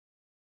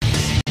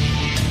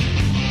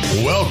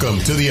Welcome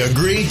to the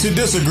Agree to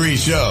Disagree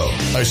Show,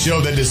 a show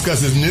that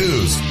discusses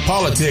news,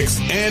 politics,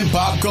 and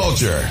pop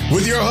culture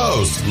with your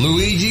host,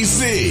 Luigi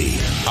C.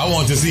 I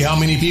want to see how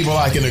many people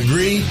I can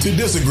agree to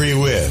disagree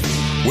with.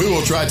 We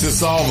will try to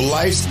solve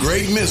life's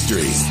great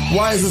mysteries.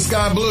 Why is the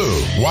sky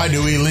blue? Why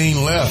do we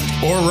lean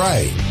left or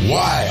right?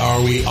 Why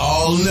are we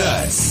all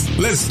nuts?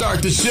 Let's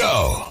start the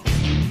show.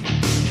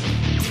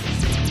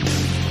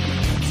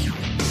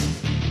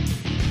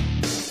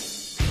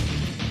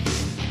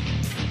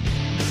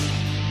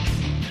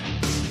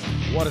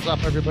 What is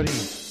up, everybody?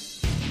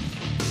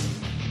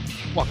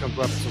 Welcome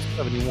to episode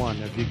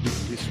 71 of the Agree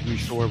to Disagree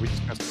Show, where we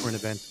discuss current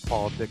events,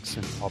 politics,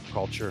 and pop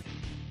culture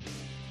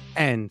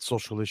and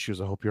social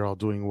issues. I hope you're all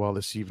doing well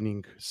this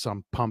evening.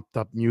 Some pumped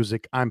up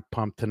music. I'm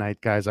pumped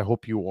tonight, guys. I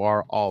hope you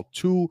are all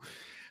too.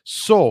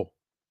 So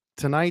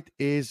tonight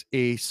is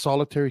a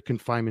solitary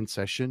confinement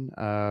session.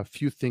 A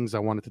few things I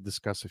wanted to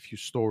discuss, a few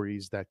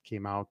stories that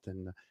came out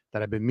and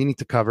that I've been meaning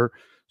to cover.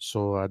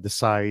 So I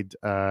decided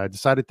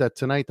that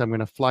tonight I'm going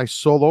to fly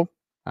solo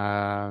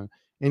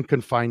in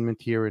confinement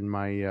here in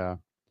my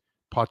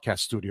podcast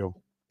studio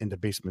in the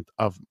basement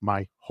of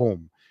my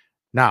home.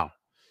 Now,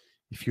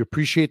 if you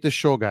appreciate the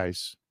show,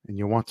 guys, and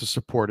you want to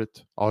support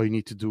it, all you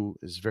need to do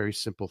is a very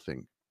simple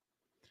thing.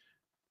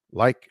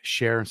 Like,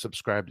 share, and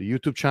subscribe to the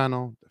YouTube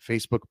channel, the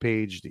Facebook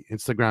page, the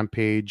Instagram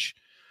page,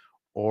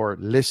 or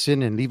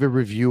listen and leave a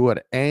review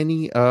at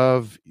any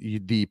of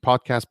the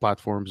podcast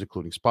platforms,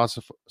 including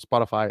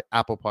Spotify,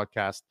 Apple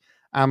Podcast,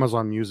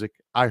 Amazon Music,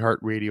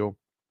 iHeartRadio.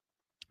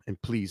 And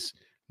please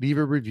leave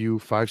a review,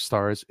 5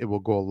 stars. It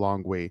will go a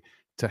long way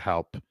to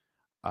help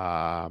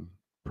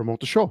promote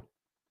the show,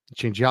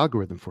 change the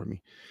algorithm for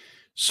me.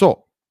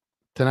 So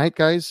tonight,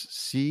 guys,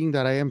 seeing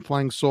that I am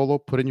flying solo,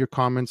 put in your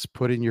comments,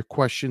 put in your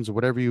questions,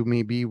 whatever you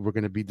may be. We're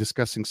going to be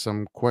discussing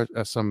some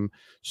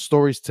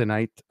stories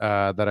tonight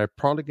that are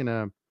probably going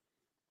to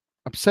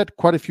upset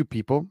quite a few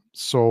people.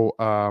 So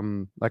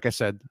like I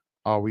said,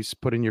 always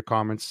put in your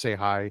comments, say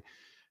hi,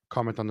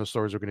 comment on the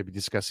stories we're going to be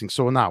discussing.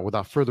 So now,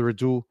 without further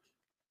ado,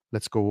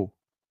 let's go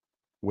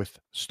with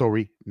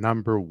story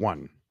number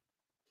 1.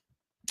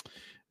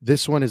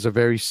 This one is a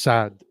very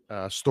sad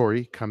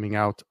story coming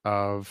out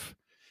of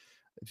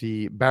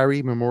the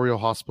Barry Memorial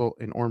Hospital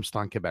in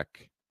Ormstown,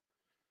 Quebec.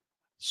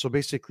 So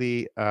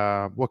basically,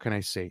 what can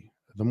I say?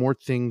 The more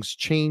things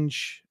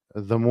change,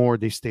 the more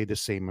they stay the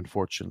same,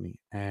 unfortunately.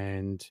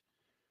 And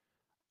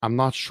I'm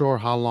not sure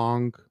how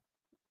long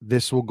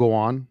this will go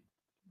on.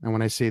 And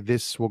when I say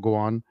this will go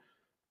on,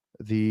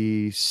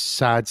 the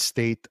sad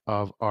state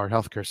of our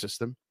healthcare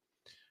system.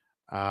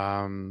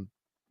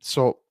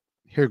 So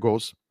here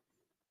goes.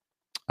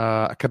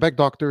 A Quebec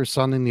doctor is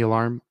sounding the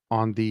alarm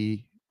on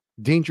the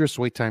dangerous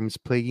wait times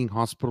plaguing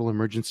hospital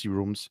emergency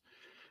rooms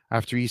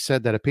after he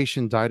said that a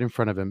patient died in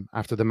front of him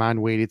after the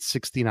man waited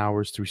 16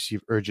 hours to receive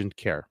urgent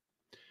care.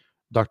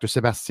 Dr.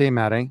 Sébastien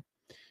Marin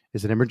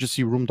is an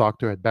emergency room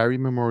doctor at Barry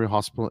Memorial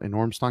Hospital in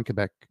Ormstown,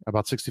 Quebec,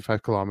 about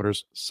 65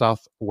 kilometers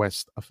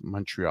southwest of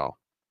Montreal.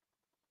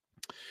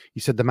 He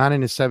said the man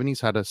in his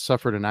 70s had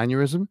suffered an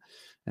aneurysm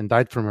and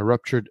died from a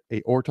ruptured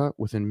aorta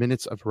within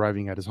minutes of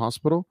arriving at his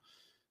hospital.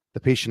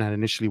 The patient had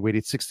initially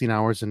waited 16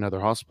 hours in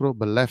another hospital,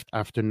 but left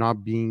after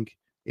not being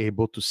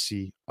able to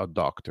see a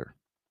doctor.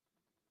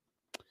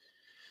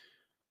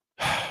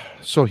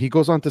 So he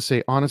goes on to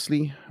say,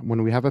 honestly,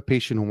 when we have a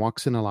patient who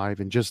walks in alive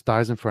and just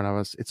dies in front of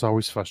us, it's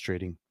always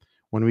frustrating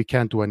when we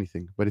can't do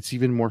anything. But it's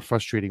even more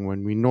frustrating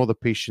when we know the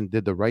patient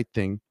did the right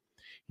thing.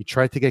 He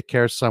tried to get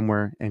care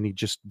somewhere and he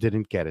just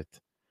didn't get it.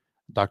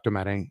 Dr.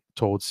 Marin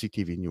told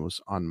CTV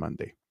News on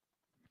Monday.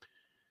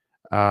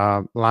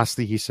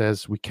 Lastly, he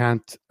says, we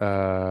can't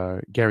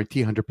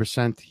guarantee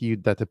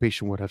 100% that the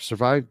patient would have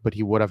survived, but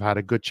he would have had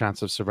a good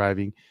chance of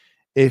surviving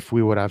if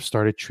we would have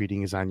started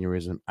treating his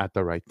aneurysm at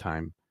the right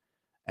time.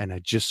 And I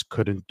just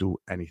couldn't do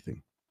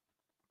anything.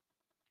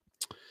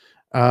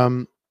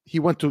 He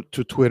went to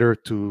Twitter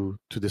to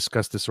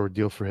discuss this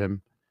ordeal for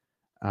him.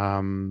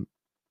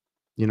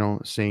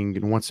 Saying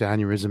once the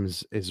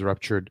aneurysm is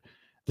ruptured,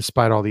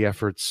 despite all the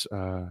efforts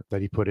that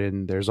he put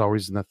in, there's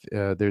always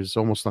nothing. There's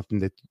almost nothing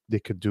that they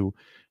could do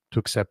to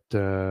accept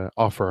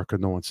offer our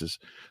condolences.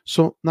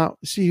 So now,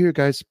 see here,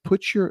 guys,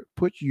 put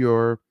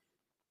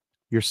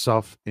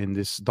yourself in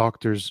this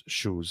doctor's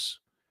shoes,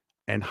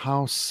 and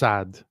how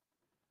sad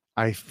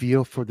I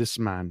feel for this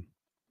man,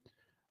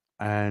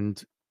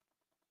 and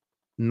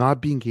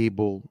not being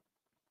able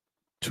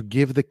to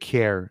give the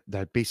care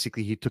that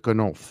basically he took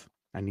an oath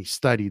and he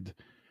studied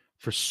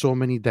for so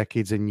many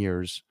decades and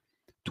years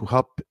to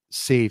help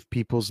save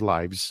people's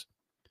lives,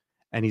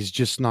 and he's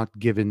just not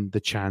given the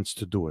chance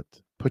to do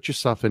it. Put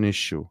yourself in his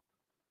shoe.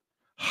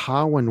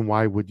 How and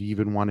why would you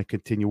even want to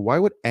continue? Why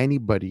would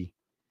anybody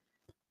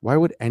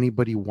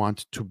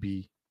want to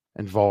be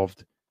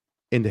involved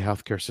in the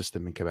healthcare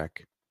system in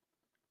Quebec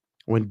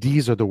when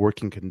these are the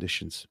working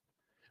conditions?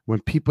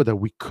 When people that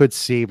we could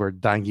save are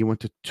dying. He went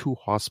to 2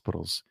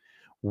 hospitals,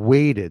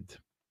 waited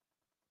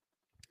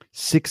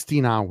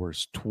 16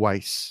 hours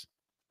twice,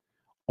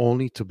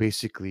 only to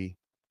basically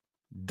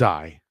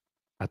die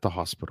at the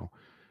hospital.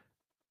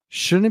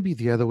 Shouldn't it be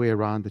the other way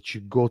around, that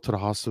you go to the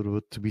hospital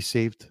to be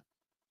saved?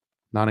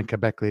 Not in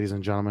Quebec, ladies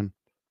and gentlemen.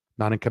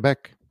 Not in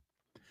Quebec.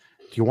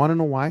 Do you want to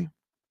know why?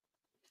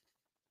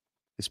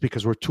 It's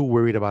because we're too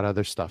worried about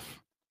other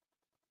stuff,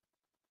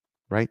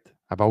 right?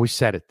 I've always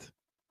said it.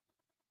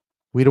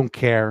 We don't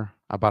care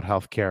about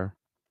healthcare.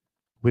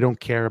 We don't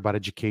care about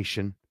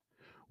education.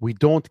 We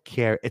don't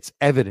care. It's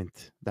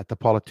evident that the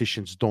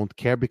politicians don't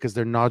care because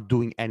they're not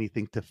doing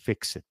anything to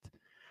fix it.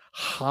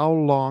 How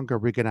long are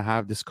we going to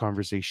have this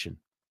conversation?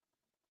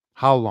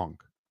 How long?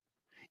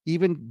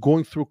 Even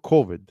going through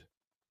COVID,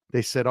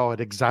 they said, oh, it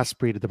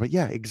exasperated them. But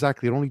yeah,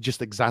 exactly. It only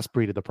just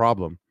exasperated the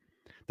problem.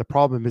 The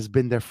problem has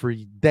been there for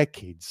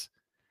decades.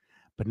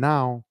 But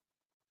now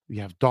we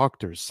have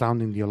doctors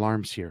sounding the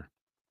alarms here.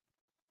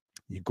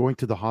 You're going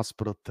to the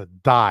hospital to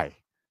die.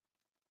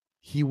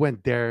 He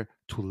went there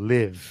to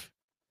live,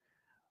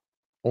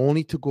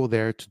 only to go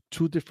there to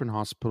 2 different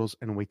hospitals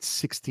and wait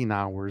 16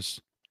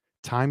 hours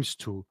times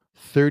 2,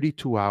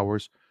 32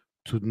 hours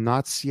to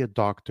not see a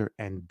doctor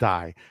and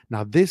die.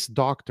 Now, this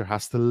doctor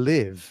has to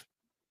live,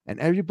 and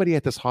everybody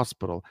at this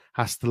hospital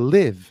has to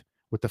live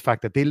with the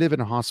fact that they live in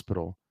a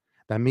hospital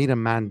that made a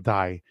man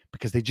die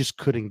because they just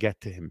couldn't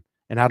get to him.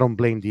 And I don't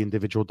blame the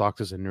individual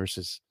doctors and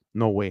nurses.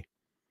 No way.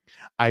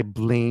 I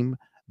blame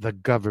the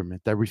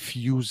government that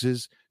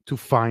refuses to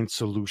find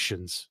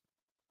solutions.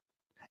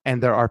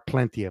 And there are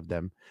plenty of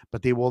them,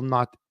 but they will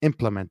not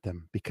implement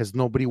them because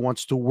nobody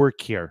wants to work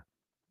here.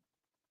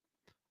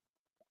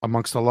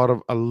 Amongst a lot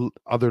of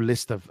other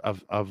list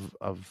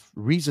of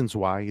reasons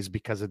why is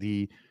because of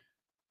the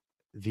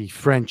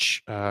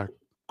French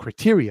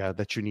criteria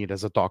that you need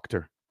as a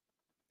doctor.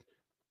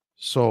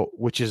 So,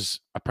 which is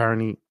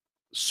apparently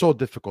so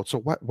difficult. So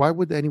why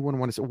would anyone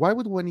want to say, why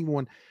would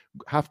anyone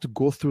have to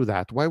go through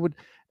that? Why would,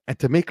 and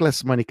to make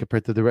less money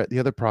compared to the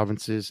other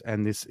provinces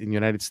and this in the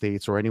United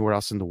States or anywhere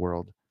else in the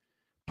world,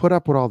 put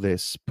up with all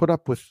this, put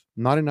up with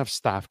not enough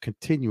staff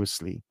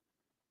continuously.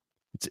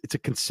 It's a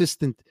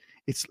consistent,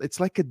 it's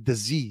like a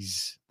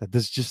disease that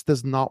just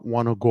does not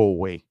want to go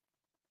away.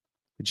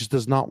 It just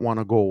does not want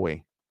to go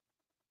away.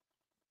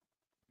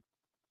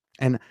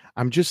 And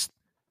I'm just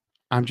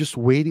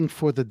waiting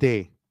for the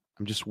day.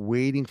 I'm just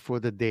waiting for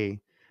the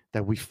day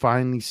that we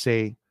finally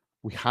say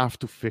we have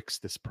to fix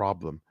this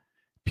problem.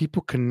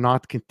 People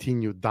cannot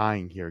continue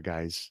dying here,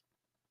 guys.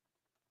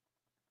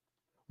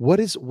 What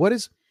is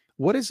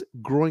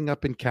growing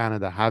up in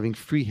Canada having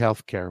free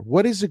healthcare?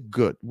 What is it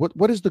good?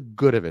 What is the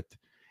good of it?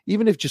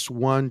 Even if just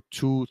 1,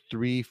 2,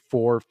 3,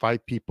 4,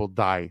 5 people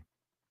die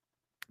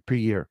per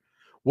year,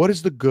 what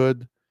is the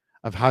good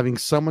of having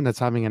someone that's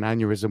having an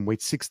aneurysm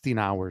wait 16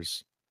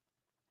 hours?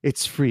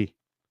 It's free.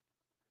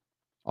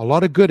 A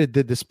lot of good it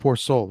did this poor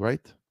soul,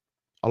 right?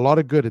 A lot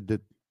of good it did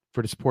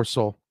for this poor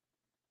soul.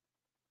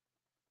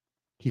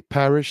 He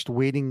perished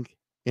waiting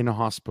in a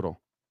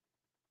hospital.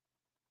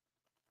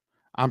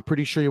 I'm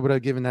pretty sure you would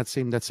have given that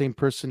same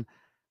person,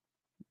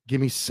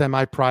 give me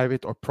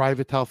semi-private or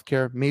private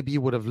healthcare. Maybe he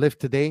would have lived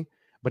today,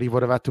 but he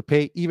would have had to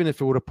pay, even if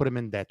it would have put him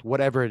in debt,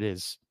 whatever it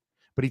is.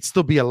 But he'd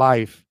still be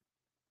alive.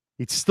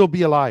 He'd still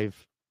be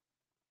alive.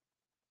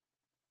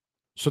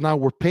 So now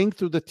we're paying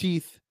through the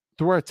teeth,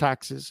 through our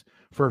taxes,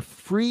 for a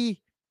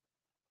free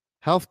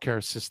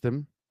healthcare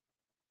system,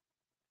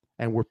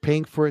 and we're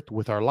paying for it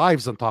with our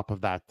lives on top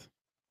of that.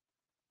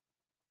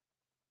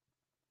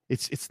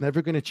 It's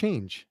never going to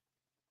change.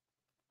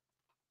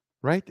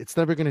 Right? It's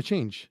never going to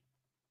change.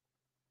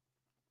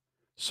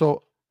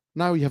 So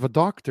now you have a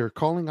doctor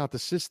calling out the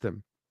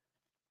system,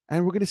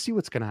 and we're going to see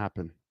what's going to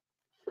happen.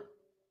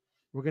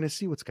 We're going to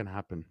see what's going to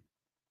happen.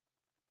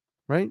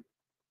 Right?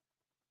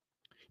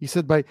 He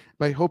said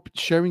by hope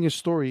sharing his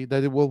story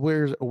that it will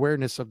raise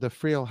awareness of the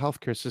frail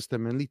healthcare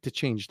system and lead to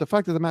change. The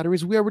fact of the matter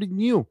is we already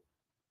knew.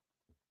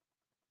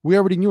 We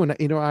already knew. And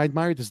I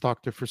admire this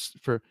doctor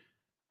for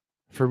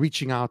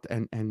reaching out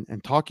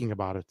and talking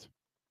about it.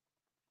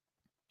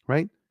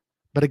 Right?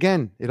 But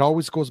again, it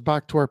always goes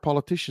back to our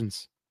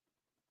politicians.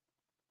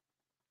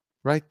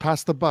 Right?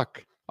 Pass the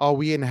buck. Oh,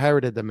 we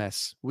inherited the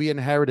mess. We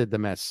inherited the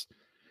mess.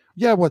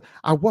 Yeah, well,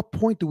 at what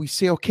point do we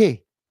say,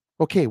 okay,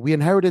 we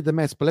inherited the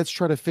mess, but let's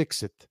try to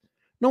fix it?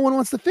 No one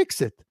wants to fix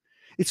it.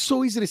 It's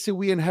so easy to say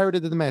we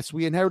inherited the mess.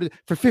 We inherited,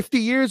 for 50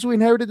 years, we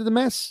inherited the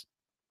mess.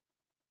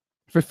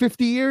 For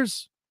 50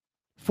 years,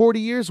 40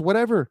 years,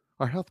 whatever.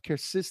 Our healthcare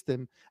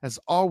system has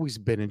always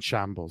been in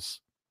shambles.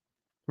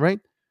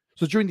 Right?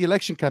 So during the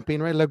election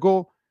campaign, right,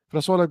 François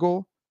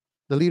Legault,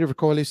 the leader of the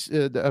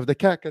coalition of the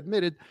CAQ,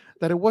 admitted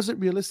that it wasn't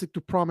realistic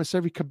to promise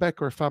every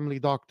Quebecer a family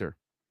doctor.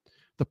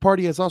 The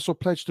party has also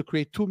pledged to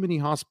create 2 mini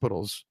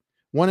hospitals,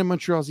 one in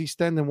Montreal's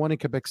East End and one in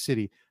Quebec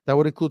City, that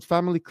would include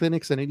family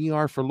clinics and an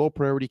ER for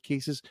low-priority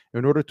cases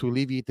in order to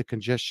alleviate the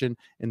congestion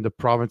in the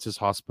province's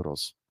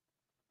hospitals.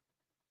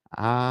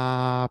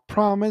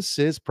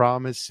 Promises,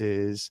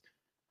 promises.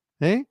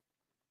 Eh?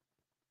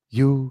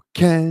 You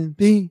can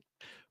be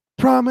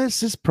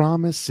promises,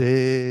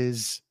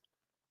 promises.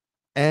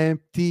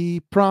 Empty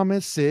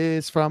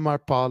promises from our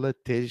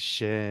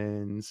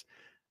politicians.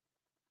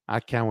 I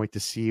can't wait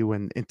to see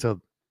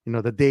until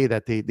the day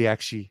that they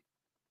actually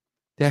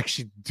They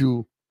actually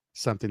do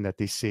something that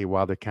they say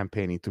while they're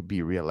campaigning to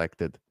be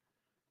reelected.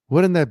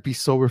 Wouldn't that be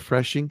so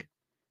refreshing?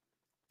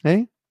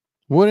 Hey,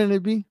 wouldn't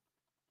it be?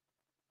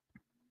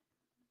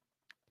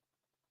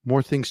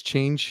 More things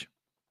change,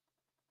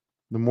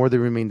 the more they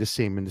remain the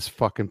same in this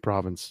fucking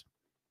province.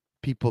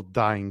 People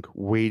dying,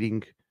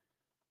 waiting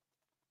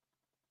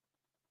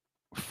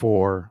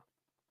for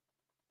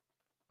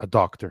a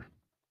doctor.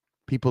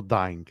 People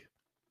dying.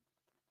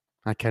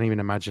 I can't even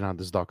imagine how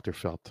this doctor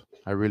felt.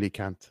 I really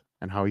can't.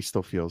 And how he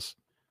still feels.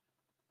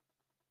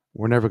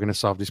 We're never going to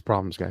solve these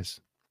problems, guys.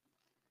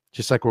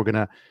 Just like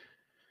we're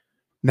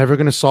never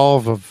going to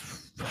solve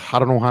I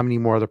don't know how many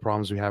more other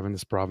problems we have in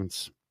this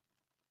province.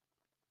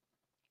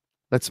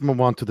 Let's move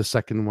on to the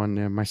second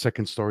one, my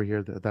second story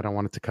here that I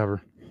wanted to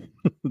cover.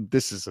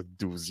 This is a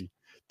doozy.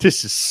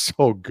 This is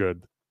so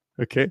good.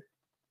 Okay.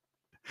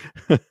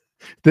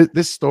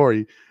 This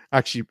story,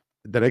 actually,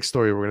 the next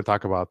story we're going to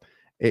talk about,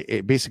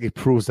 it basically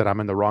proves that I'm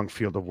in the wrong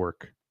field of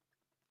work.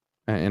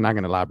 And I'm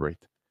going to elaborate.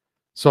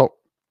 So,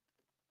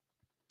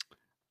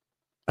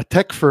 a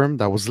tech firm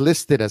that was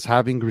listed as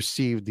having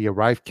received the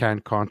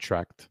ArriveCan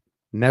contract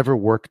never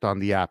worked on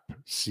the app,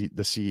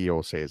 the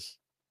CEO says.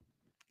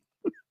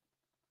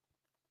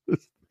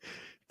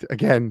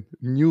 Again,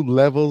 new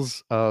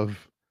levels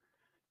of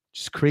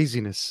just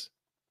craziness.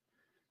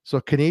 So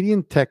a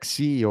Canadian tech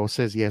CEO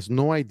says he has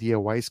no idea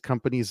why his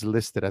company is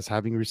listed as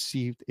having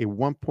received a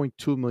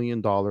 $1.2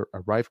 million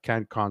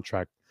ArriveCan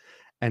contract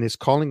and is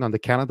calling on the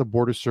Canada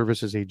Border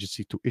Services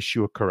Agency to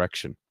issue a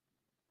correction.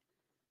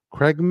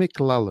 Craig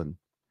McLellan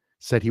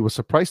said he was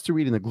surprised to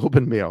read in the Globe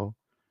and Mail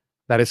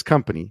that his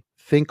company,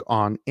 Think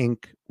On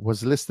Inc.,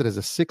 was listed as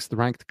a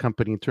sixth-ranked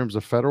company in terms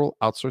of federal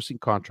outsourcing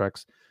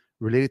contracts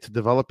related to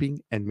developing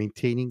and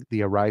maintaining the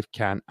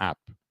ArriveCan app.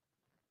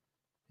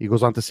 He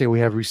goes on to say, we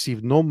have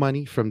received no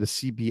money from the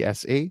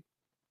CBSA,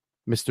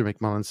 Mr.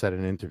 McMullen said in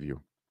an interview.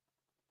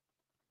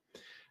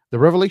 The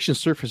revelation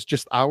surfaced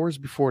just hours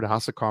before the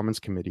House of Commons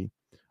Committee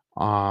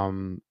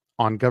on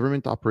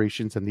Government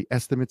Operations, and the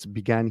estimates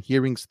began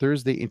hearings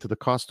Thursday into the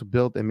cost to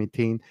build and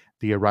maintain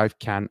the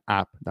ArriveCan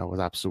app that was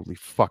absolutely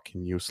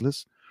fucking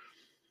useless,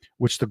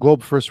 which the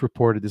Globe first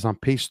reported is on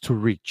pace to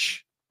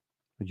reach,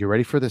 are you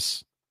ready for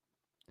this?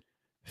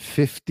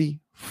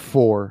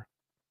 $54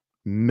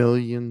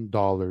 million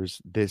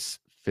this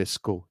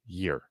fiscal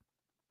year.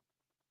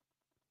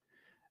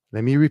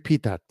 Let me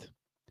repeat that.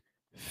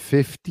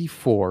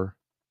 $54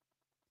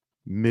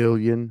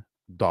 million.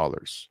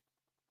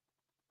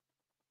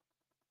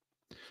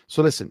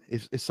 So listen,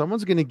 if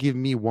someone's going to give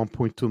me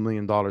 $1.2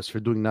 million for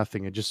doing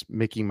nothing and just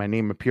making my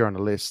name appear on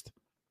a list,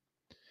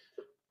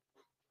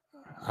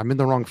 I'm in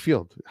the wrong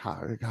field.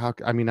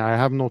 I mean, I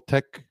have no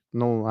tech, you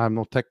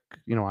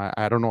know,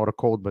 I don't know how to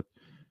code, but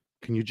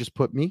can you just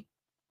put me?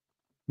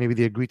 Maybe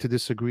the agree to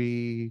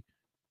disagree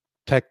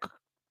tech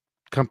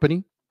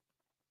company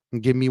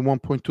and give me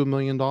 $1.2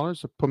 million or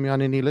put me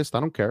on any list. I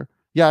don't care.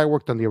 Yeah, I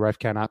worked on the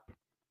ArriveCan app.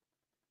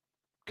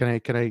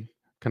 Can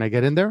I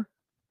get in there?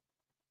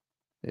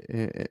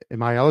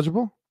 Am I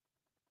eligible?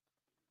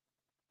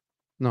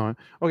 No.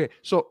 Okay.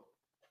 So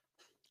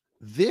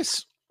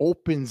this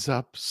opens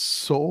up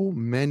so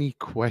many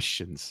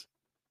questions,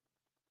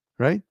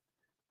 right?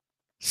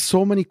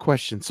 So many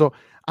questions. So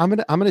I'm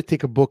gonna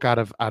take a book out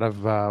of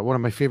one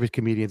of my favorite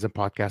comedians and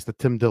podcasts, the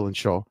Tim Dillon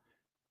Show,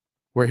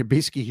 where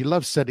he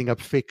loves setting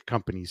up fake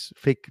companies,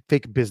 fake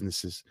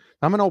businesses.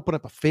 I'm gonna open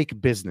up a fake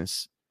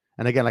business,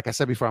 and again, like I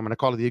said before, I'm gonna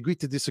call it the Agree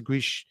to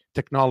Disagree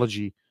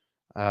Technology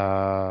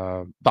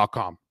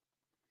 .com.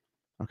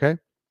 Okay,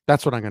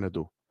 that's what I'm gonna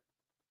do.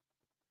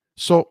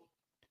 So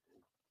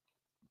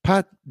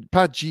Pat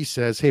G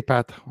says, "Hey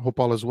Pat, hope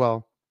all is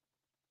well.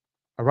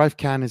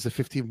 ArriveCan is a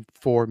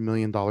 $54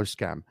 million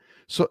scam."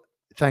 So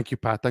thank you,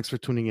 Pat. Thanks for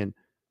tuning in.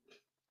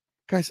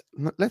 Guys,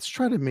 let's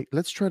try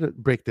to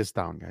break this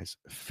down, guys.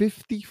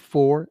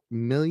 $54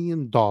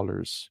 million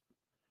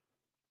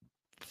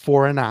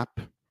for an app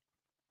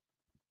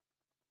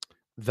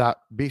that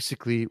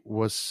basically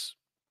was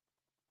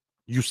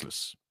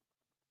useless.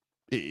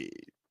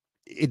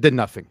 It did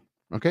nothing.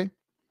 Okay.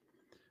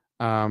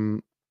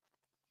 Not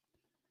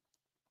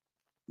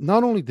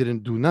only did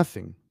it do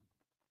nothing,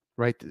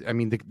 right? I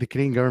mean, the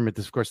Canadian government,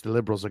 of course, the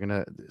Liberals are going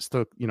to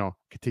still,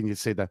 continue to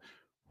say that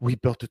we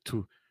built it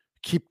to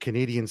keep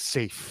Canadians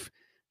safe,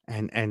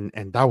 and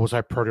that was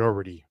our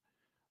priority.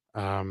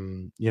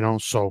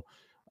 So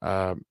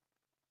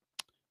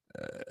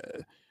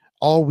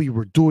all we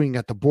were doing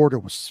at the border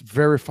was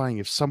verifying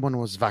if someone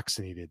was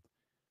vaccinated.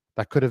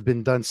 That could have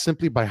been done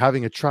simply by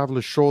having a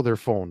traveler show their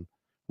phone.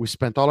 We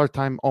spent all our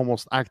time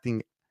almost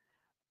acting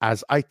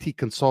as IT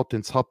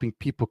consultants helping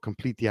people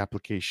complete the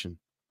application.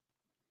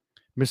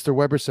 Mr.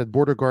 Weber said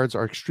border guards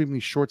are extremely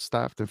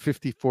short-staffed and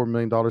 $54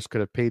 million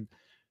could have paid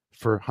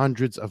for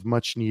hundreds of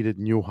much-needed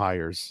new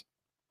hires.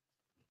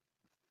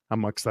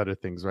 Amongst other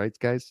things, right,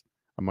 guys?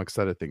 Amongst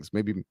other things.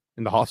 Maybe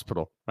in the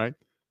hospital, right?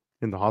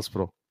 In the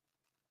hospital.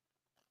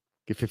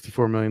 Get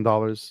 $54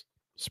 million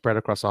spread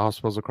across the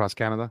hospitals across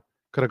Canada.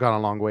 Could have gone a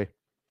long way,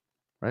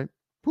 right?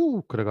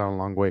 Could have gone a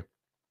long way.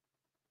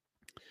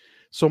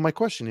 So my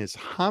question is,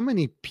 how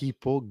many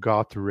people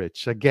got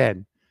rich?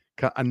 Again,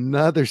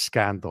 another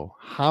scandal.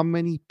 How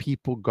many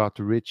people got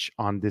rich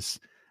on this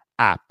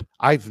app?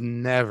 I've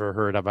never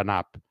heard of an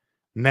app.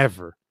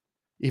 Never.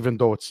 Even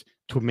though it's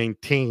to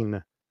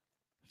maintain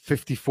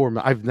 54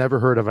 I've never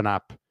heard of an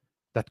app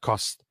that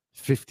costs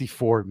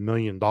 $54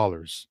 million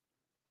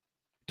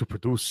to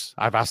produce.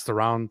 I've asked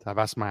around, I've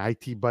asked my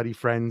IT buddy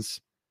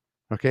friends.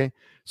 Okay.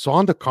 So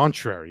on the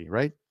contrary,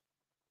 right?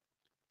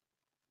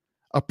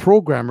 A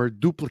programmer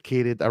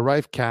duplicated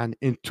ArriveCAN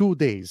in 2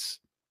 days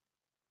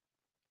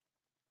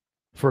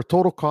for a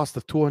total cost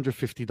of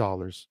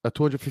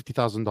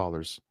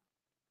 $250,000.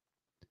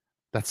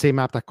 That same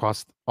app that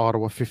cost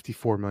Ottawa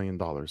 $54 million.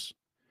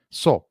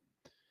 So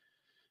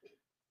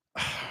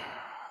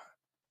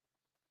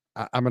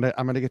I'm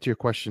gonna get to your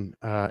question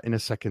in a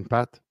second,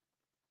 Pat.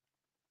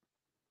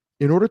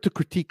 In order to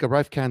critique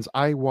ArriveCAN's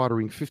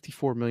eye-watering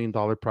 $54 million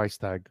price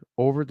tag,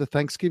 over the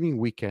Thanksgiving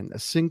weekend, a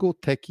single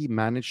techie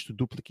managed to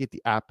duplicate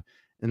the app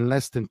in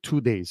less than 2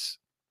 days.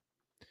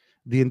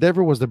 The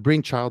endeavor was the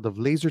brainchild of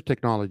Laser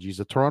Technologies,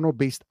 a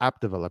Toronto-based app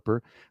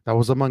developer that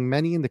was among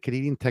many in the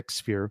Canadian tech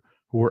sphere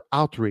who were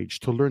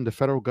outraged to learn the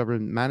federal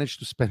government managed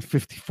to spend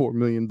 $54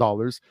 million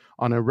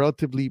on a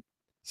relatively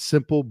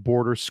simple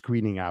border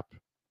screening app.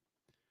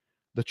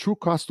 The true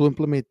cost to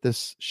implement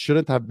this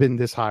shouldn't have been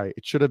this high.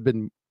 It should have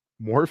been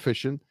more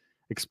efficient,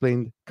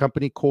 explained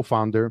company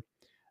co-founder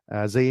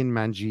Zain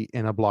Manji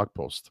in a blog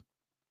post.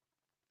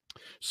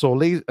 So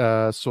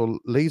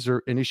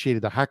Laser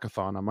initiated a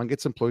hackathon among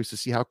its employees to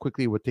see how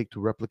quickly it would take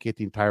to replicate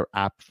the entire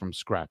app from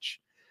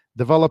scratch.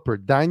 Developer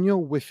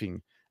Daniel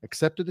Whiffing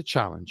accepted the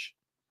challenge.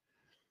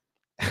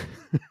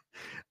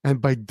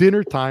 And by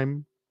dinner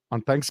time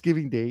on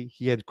Thanksgiving Day,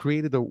 he had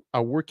created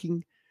a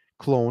working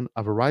clone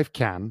of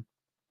ArriveCAN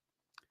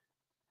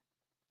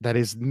that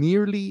is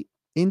nearly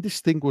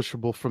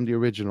indistinguishable from the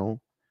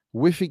original.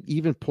 Whiffing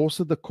even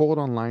posted the code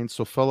online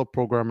so fellow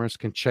programmers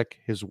can check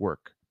his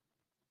work.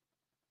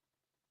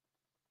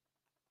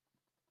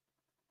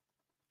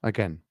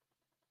 Again,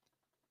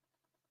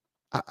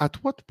 at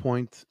what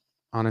point,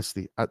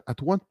 honestly,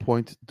 at what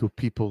point do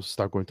people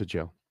start going to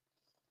jail?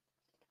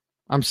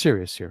 I'm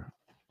serious here.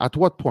 At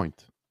what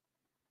point?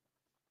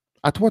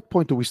 At what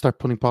point do we start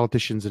putting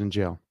politicians in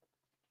jail?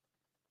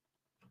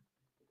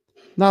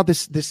 Now,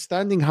 this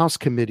standing House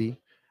committee,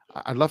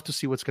 I'd love to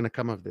see what's going to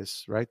come of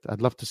this, right?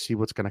 I'd love to see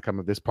what's going to come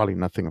of this. Probably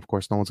nothing, of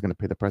course. No one's going to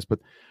pay the price. But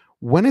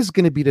when is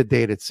going to be the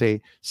day that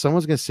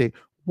someone's going to say,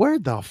 where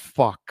the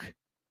fuck,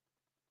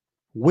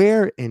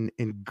 where in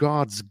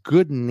God's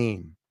good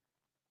name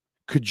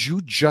could you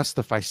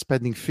justify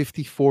spending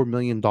 $54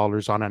 million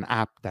on an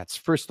app that's,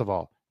 first of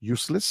all,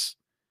 useless,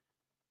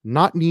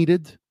 not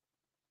needed,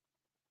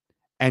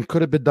 and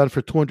could have been done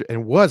for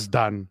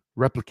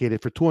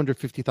replicated for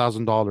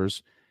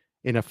 $250,000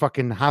 in a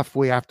fucking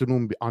halfway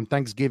afternoon on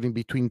Thanksgiving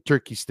between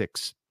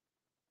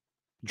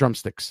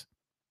drumsticks.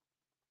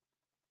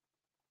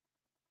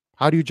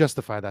 How do you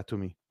justify that to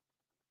me?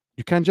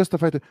 You can't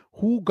justify that.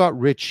 Who got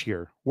rich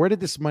here? Where did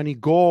this money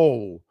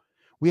go?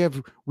 We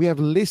have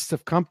lists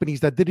of companies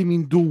that didn't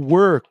even do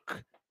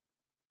work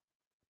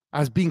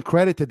as being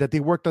credited that they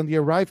worked on the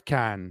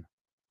ArriveCAN.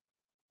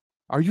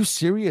 Are you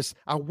serious?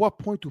 At what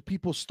point do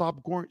people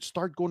start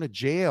going to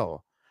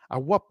jail?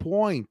 At what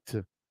point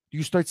do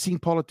you start seeing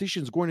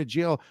politicians going to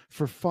jail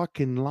for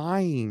fucking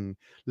lying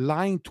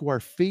to our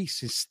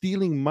faces,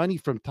 stealing money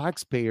from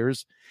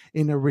taxpayers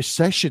in a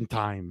recession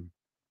time?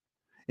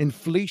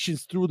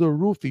 Inflation's through the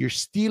roof. You're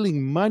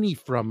stealing money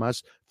from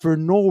us for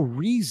no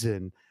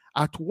reason.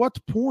 At what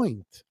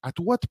point? At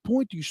what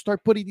point do you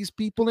start putting these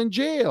people in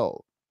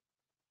jail?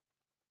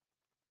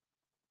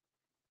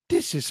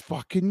 This is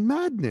fucking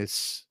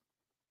madness.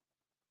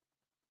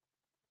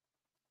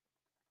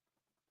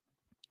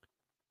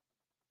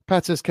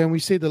 Pat says, can we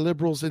say the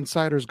Liberals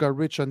insiders got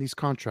rich on these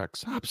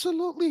contracts?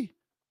 Absolutely.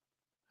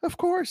 Of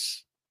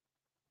course.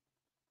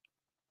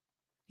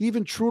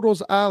 Even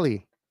Trudeau's ally,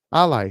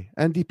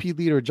 NDP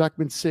leader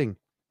Jagmeet Singh,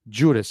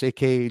 Judas,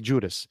 aka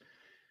Judas,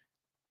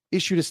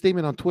 issued a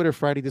statement on Twitter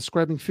Friday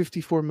describing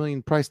 $54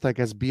 million price tag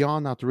as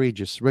beyond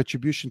outrageous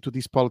retribution to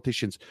these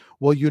politicians.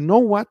 Well, you know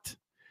what?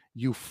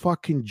 You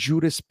fucking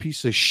Judas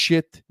piece of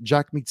shit,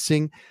 Jagmeet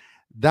Singh,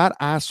 that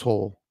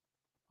asshole,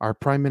 our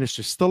prime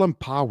minister, still in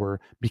power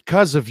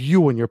because of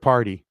you and your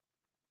party.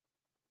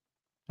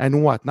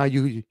 And what? Now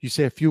you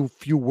say a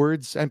few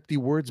words, empty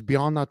words,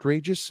 beyond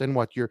outrageous, and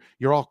what?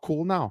 You're all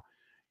cool now.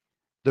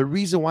 The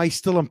reason why he's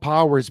still in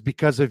power is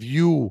because of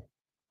you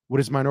with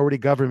his minority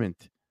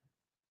government.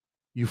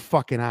 You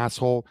fucking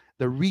asshole.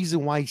 The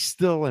reason why he's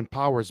still in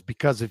power is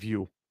because of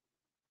you.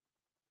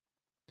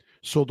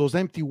 So those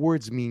empty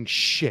words mean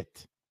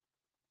shit.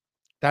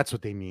 That's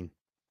what they mean.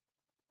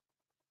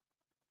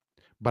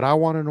 But I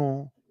want to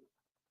know.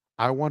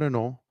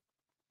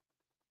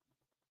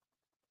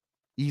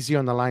 Easy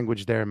on the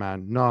language there,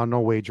 man. No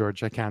way,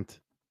 George. I can't.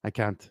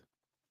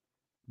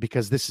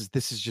 Because this is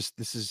just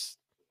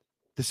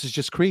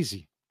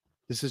crazy.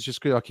 This is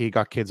just crazy. Okay, you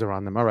got kids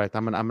around them. All right,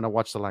 I'm gonna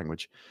watch the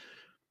language.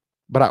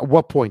 But at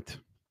what point?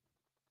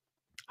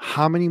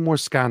 How many more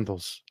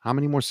scandals? How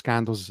many more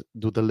scandals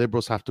do the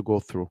liberals have to go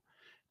through?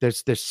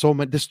 There's so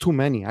many. There's too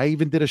many. I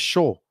even did a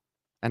show,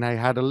 and I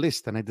had a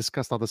list, and I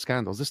discussed all the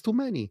scandals. There's too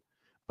many.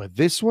 But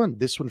this one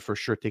for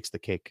sure takes the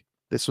cake.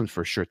 This one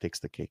for sure takes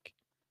the cake.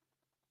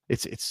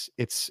 It's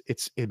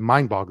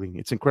mind-boggling.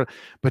 It's incredible.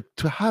 But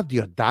to have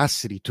the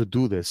audacity to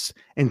do this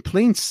in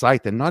plain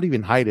sight and not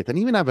even hide it, and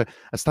even have a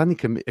standing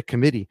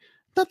committee,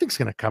 nothing's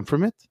going to come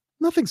from it.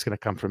 Nothing's going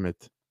to come from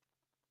it.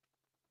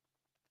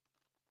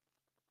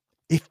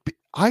 If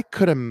I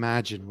could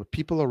imagine with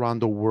people around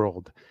the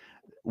world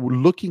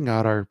looking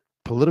at our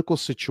political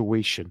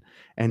situation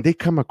and they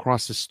come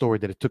across a story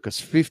that it took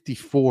us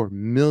 $54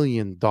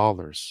 million.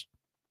 $54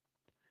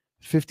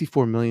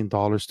 million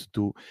to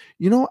do.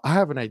 I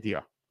have an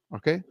idea.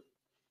 Okay.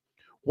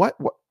 What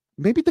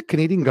maybe the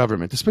Canadian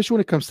government, especially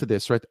when it comes to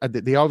this, right?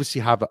 They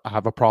obviously have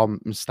a problem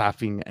in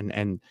staffing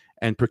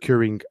and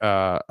procuring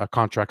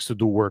contracts to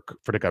do work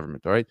for the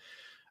government. All right.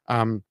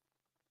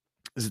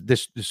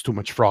 There's too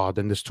much fraud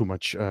and there's too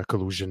much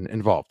collusion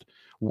involved.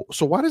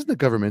 So why doesn't the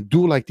government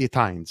do like the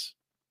Italians?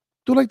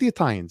 Do like the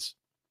Italians.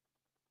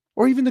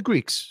 Or even the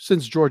Greeks,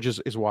 since George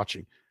is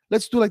watching.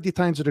 Let's do like the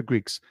Italians or the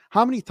Greeks.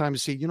 How many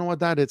times say, you know what,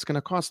 Dad, it's going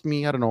to cost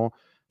me, I don't know,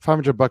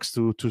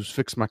 $500 to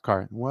fix my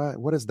car.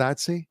 What does Dad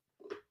say?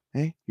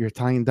 Hey, your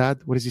Italian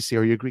dad? What does he say?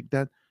 Or your Greek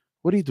dad?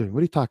 What are you doing? What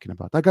are you talking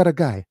about? I got a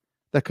guy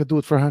that could do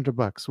it for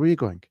 $100. Where are you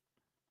going?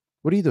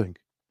 What are you doing?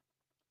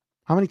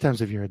 How many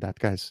times have you heard that,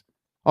 guys?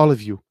 All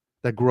of you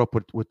that grew up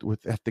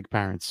with ethnic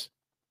parents,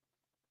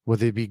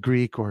 whether it be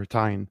Greek or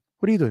Italian.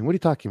 What are you doing? What are you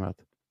talking about?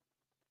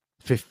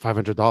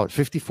 $500,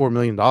 $54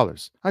 million.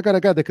 I got a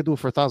guy that could do it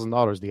for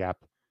 $1,000, the app.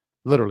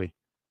 Literally.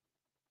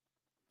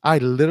 I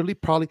literally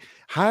probably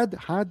had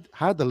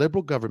the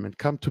liberal government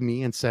come to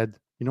me and said,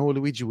 you know,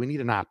 Luigi, we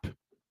need an app.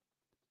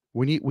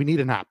 We need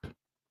an app.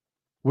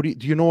 Do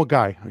you know a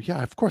guy?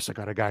 Yeah, of course I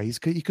got a guy. He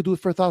could do it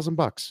for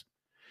 $1,000.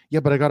 Yeah,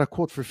 but I got a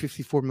quote for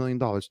 $54 million.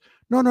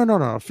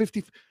 No.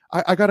 50.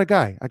 I got a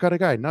guy.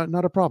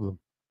 Not a problem.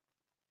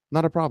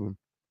 Not a problem.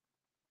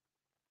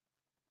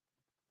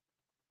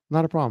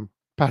 Not a problem.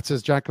 Pat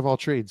says jack of all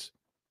trades.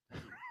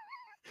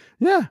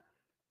 Yeah.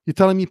 You're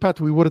telling me,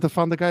 Pat, we would have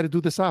found the guy to do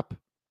this app.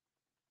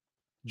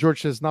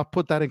 George says, now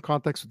put that in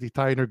context with the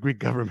Italian or Greek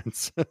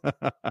governments. But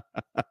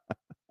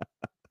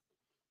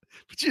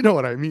you know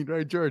what I mean,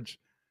 right, George?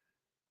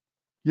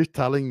 You're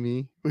telling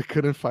me we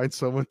couldn't find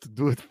someone to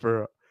do it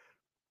for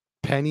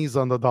pennies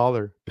on the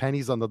dollar,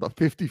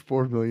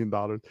 $54 million.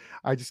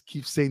 I just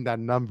keep saying that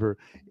number.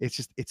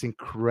 It's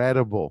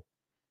incredible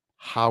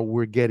how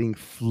we're getting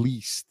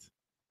fleeced.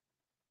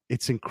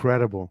 It's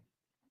incredible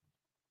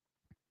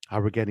how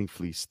we're getting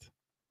fleeced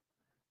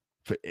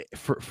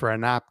for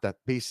an app that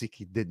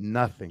basically did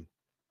nothing.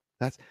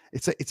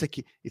 It's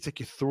like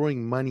you're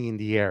throwing money in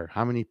the air.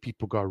 How many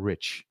people got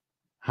rich?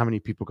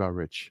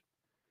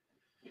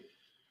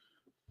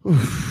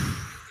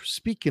 Oof.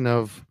 Speaking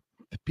of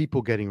the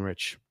people getting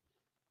rich,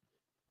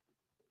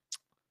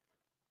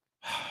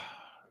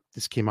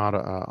 this came out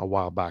a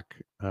while back.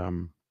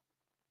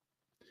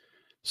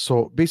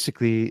 So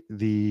basically,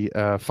 the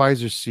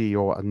Pfizer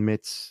CEO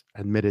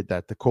admitted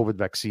that the COVID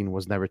vaccine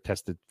was never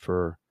tested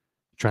for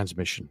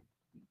transmission.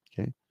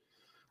 Okay.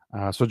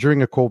 So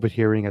during a COVID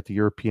hearing at the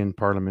European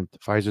Parliament,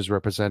 Pfizer's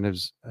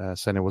representatives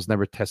said it was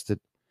never tested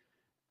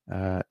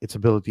its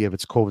ability of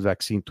its COVID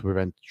vaccine to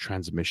prevent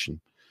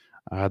transmission.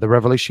 The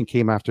revelation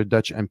came after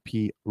Dutch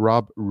MP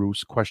Rob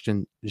Roos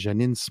questioned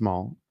Janine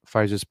Small,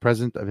 Pfizer's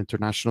president of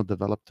international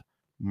developed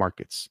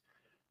markets.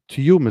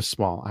 To you, Ms.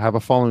 Small, I have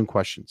a following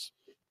questions,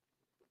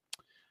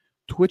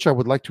 to which I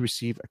would like to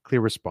receive a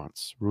clear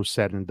response, Roos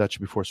said in Dutch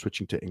before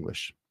switching to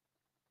English.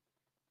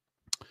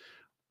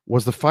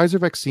 Was the Pfizer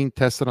vaccine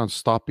tested on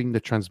stopping the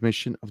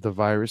transmission of the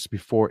virus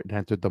before it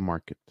entered the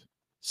market?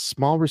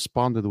 Small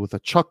responded with a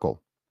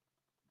chuckle.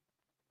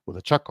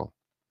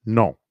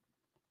 No.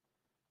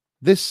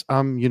 This,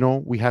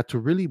 we had to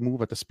really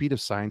move at the speed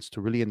of science to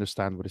really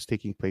understand what is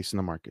taking place in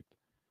the market.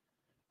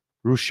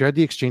 Roos shared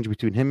the exchange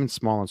between him and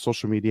Small on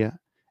social media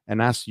and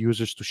asked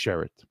users to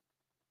share it.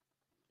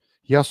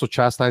 He also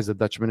chastised the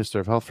Dutch Minister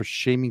of Health for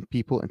shaming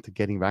people into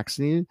getting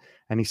vaccinated,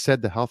 and he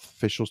said the health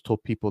officials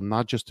told people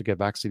not just to get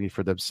vaccinated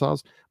for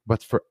themselves,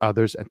 but for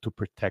others and to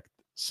protect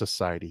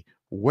society.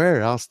 Where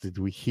else did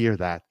we hear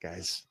that,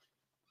 guys?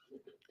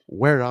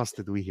 Where else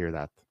did we hear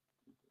that?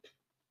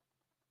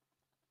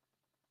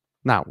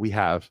 Now, we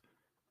have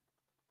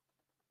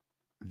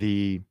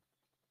the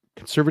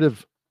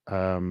conservative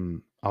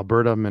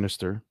Alberta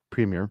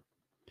premier,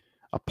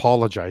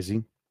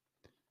 apologizing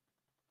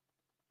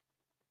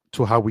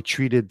to how we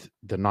treated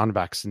the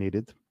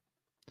non-vaccinated.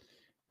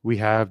 We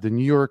have the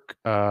New York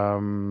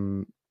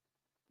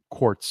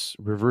courts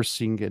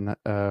reversing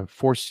and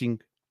forcing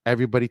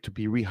everybody to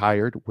be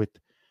rehired with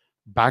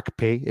back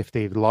pay if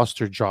they've lost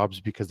their jobs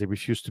because they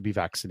refuse to be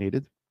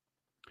vaccinated.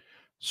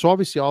 So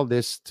obviously all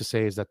this to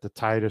say is that the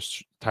tide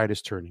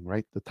is turning,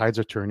 right? The tides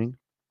are turning.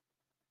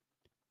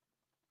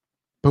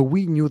 But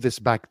we knew this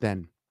back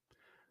then.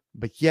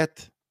 But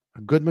yet,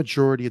 a good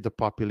majority of the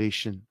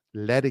population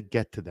let it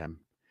get to them.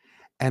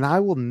 And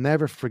I will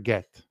never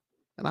forget,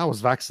 and I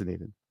was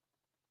vaccinated,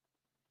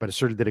 but it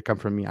certainly didn't come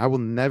from me. I will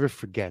never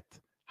forget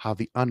how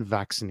the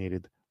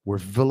unvaccinated were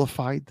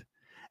vilified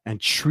and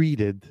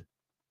treated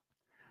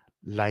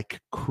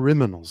like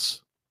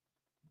criminals.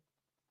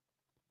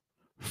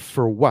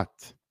 For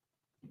what?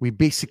 We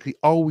basically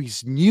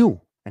always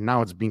knew, and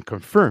now it's been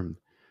confirmed,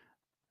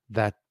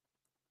 that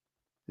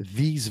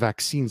these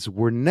vaccines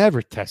were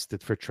never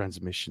tested for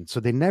transmission. So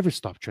they never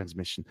stop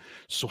transmission.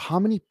 So how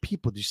many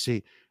people do you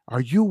say,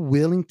 are you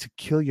willing to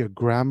kill your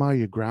grandma,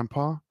 your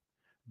grandpa?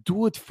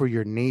 Do it for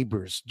your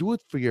neighbors. Do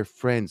it for your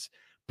friends.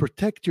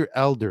 Protect your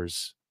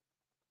elders.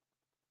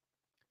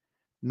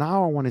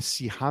 Now I want to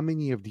see how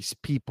many of these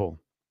people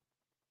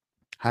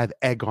had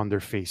egg on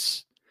their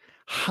face.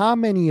 How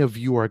many of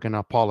you are going to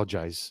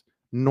apologize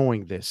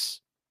knowing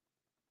this?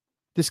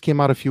 This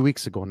came out a few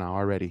weeks ago now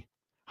already.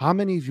 How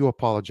many of you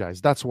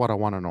apologize? That's what I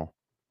want to know.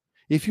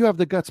 If you have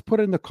the guts, put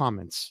it in the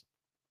comments.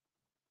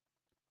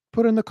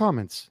 Put it in the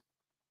comments.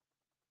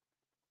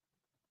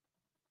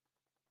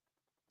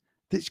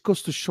 This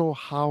goes to show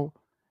how,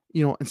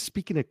 and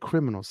speaking of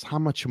criminals, how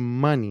much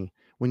money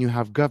when you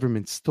have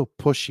government still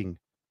pushing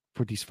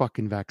for these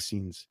fucking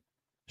vaccines.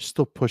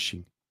 Still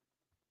pushing.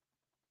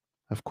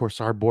 Of course,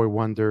 our boy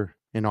Wonder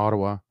in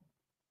Ottawa,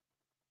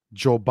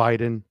 Joe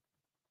Biden,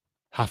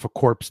 half a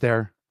corpse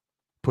there,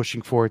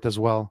 pushing for it as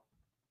well.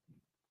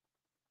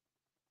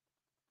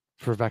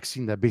 For a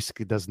vaccine that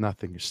basically does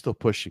nothing, you're still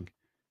pushing.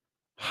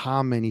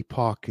 How many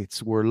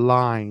pockets were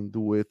lined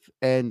with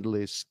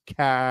endless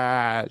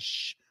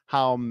cash?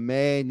 How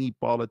many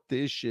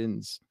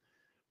politicians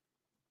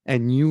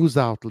and news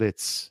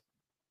outlets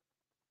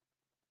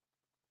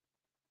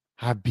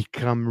have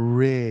become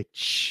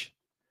rich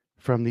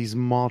from these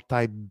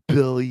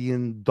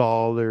multi-billion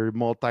dollar,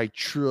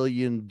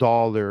 multi-trillion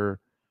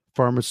dollar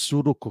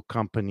pharmaceutical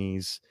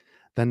companies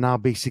that now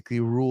basically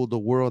rule the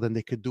world, and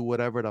they could do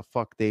whatever the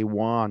fuck they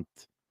want.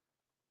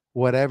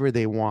 Whatever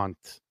they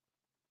want.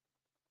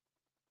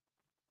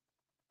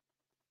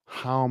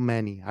 How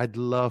many? I'd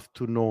love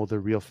to know the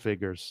real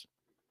figures.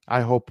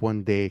 I hope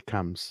one day it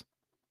comes.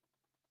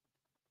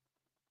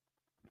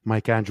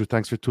 Mike Andrew,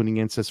 thanks for tuning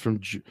in. Says from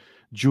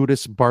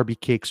Judas, Barbie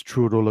Cakes,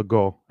 Trudeau,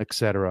 Legault,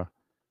 etc.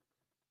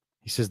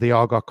 He says they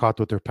all got caught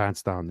with their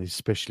pants down.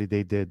 Especially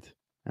they did.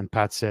 And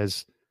Pat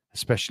says,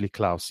 especially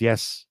Klaus.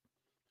 Yes,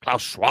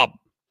 Klaus Schwab,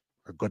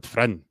 a good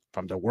friend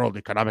from the World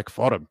Economic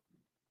Forum.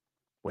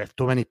 We have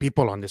too many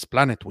people on this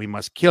planet. We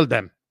must kill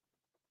them.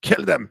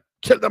 Kill them.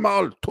 Kill them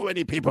all. Too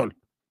many people.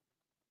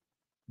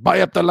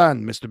 Buy up the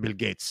land, Mr. Bill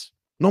Gates.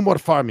 No more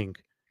farming.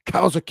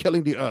 Cows are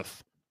killing the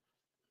earth.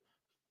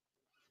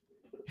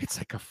 It's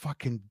like a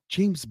fucking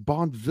James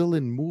Bond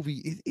villain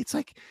movie. It's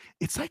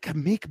like a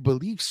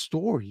make-believe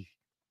story.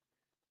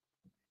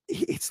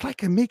 It's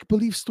like a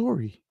make-believe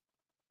story.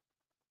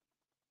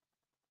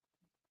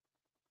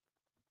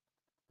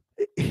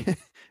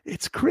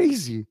 It's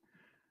crazy.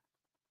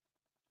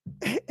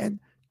 And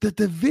the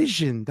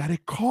division that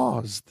it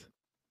caused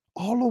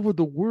all over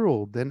the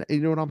world, and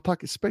what I'm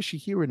talking, especially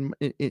here in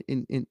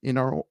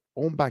our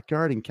own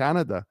backyard in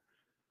Canada,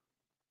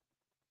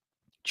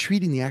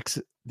 treating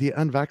the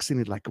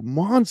unvaccinated like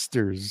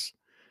monsters.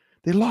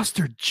 They lost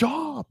their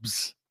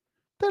jobs.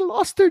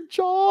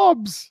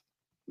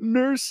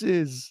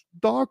 Nurses,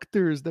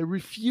 doctors that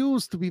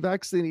refused to be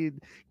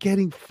vaccinated,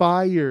 getting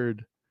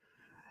fired.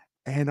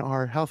 And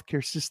our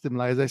healthcare system,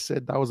 as I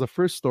said, that was the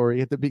first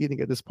story at the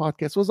beginning of this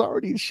podcast, was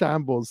already in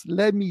shambles.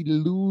 Let me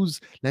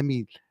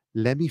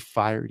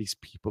fire these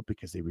people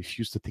because they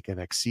refuse to take a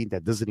vaccine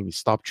that doesn't even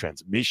stop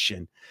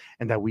transmission,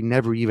 and that we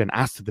never even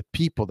asked the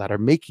people that are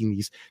making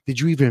these, did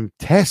you even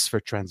test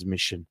for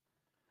transmission?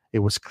 It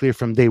was clear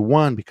from day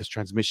one, because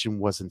transmission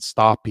wasn't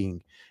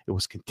stopping. It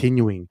was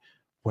continuing.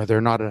 Whether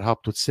or not it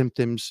helped with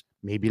symptoms,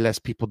 maybe less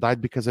people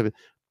died because of it.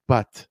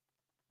 But at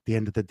the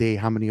end of the day,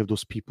 how many of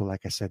those people,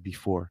 like I said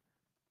before,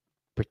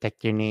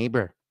 protect your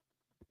neighbor,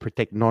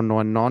 protect nono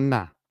and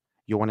nonna.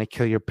 You want to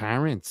kill your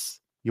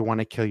parents. You want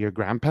to kill your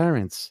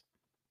grandparents.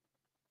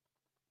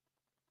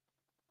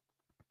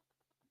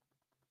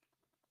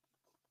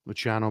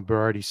 Luciano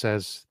Berardi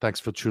says, thanks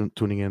for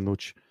tuning in,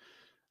 Luch.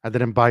 I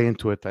didn't buy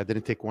into it. I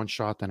didn't take one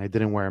shot, and I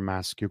didn't wear a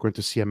mask. You're going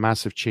to see a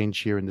massive change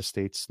here in the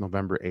States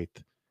November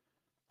 8th.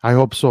 I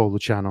hope so,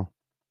 Luciano.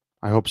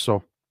 I hope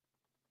so.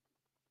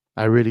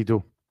 I really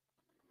do.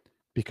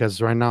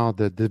 Because right now,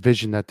 the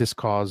division that this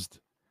caused,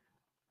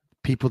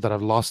 people that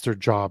have lost their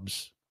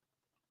jobs,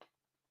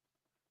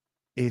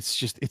 it's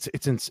just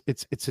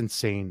it's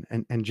insane.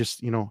 And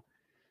just,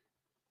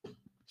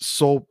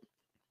 so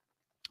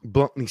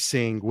bluntly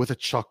saying with a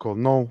chuckle,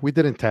 no, we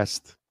didn't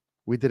test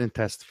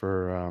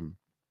for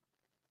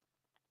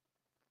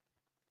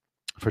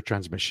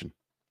transmission.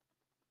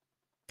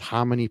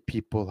 How many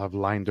people have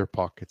lined their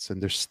pockets, and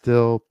they're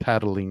still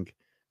peddling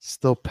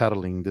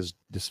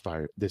this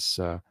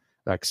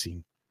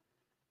vaccine?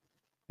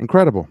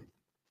 Incredible.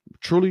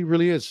 Truly,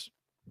 really is.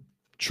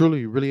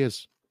 Truly, really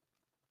is.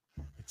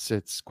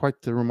 It's quite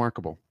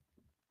remarkable.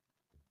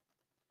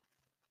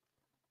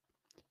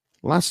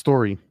 Last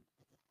story.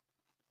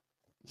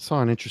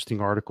 Saw an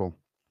interesting article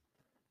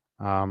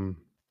in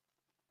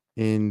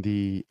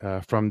the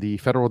from the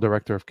Federal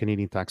Director of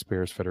Canadian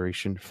Taxpayers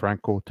Federation,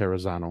 Franco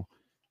Terrazzano,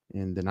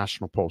 in the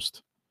National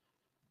Post.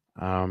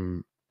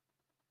 And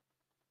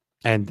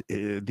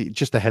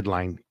just the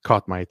headline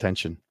caught my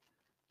attention.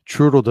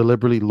 Trudeau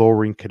deliberately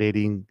lowering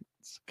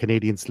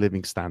Canadians'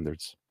 living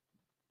standards.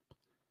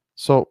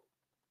 So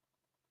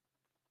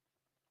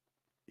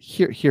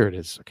here it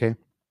is, okay?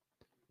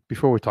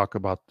 Before we talk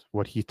about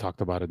what he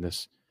talked about in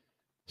this,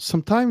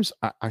 sometimes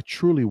I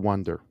truly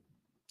wonder,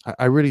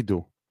 I really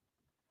do,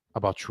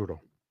 about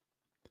Trudeau.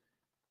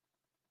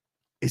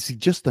 Is he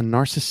just a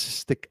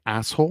narcissistic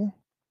asshole?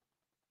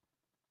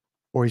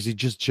 Or is he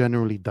just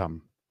generally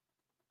dumb?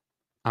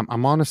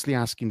 I'm honestly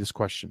asking this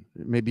question.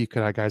 Maybe you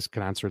guys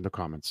can answer in the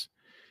comments.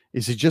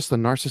 Is he just a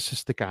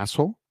narcissistic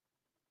asshole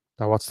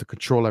that wants to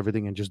control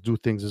everything and just do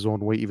things his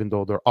own way, even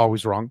though they're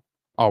always wrong?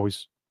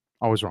 Always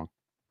wrong.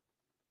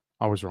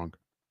 Always wrong.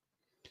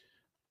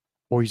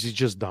 Or is he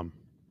just dumb?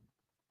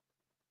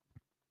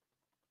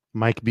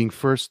 Mike being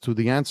first to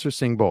the answer,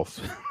 saying both.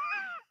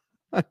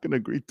 I can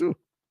agree too.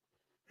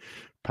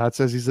 Pat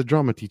says he's a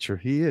drama teacher.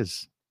 He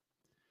is.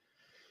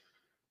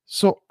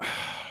 So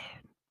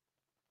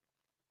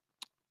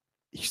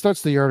he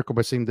starts the article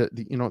by saying that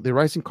the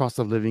rising cost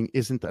of living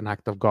isn't an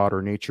act of God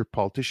or nature.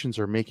 Politicians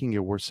are making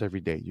it worse every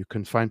day. You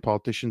can find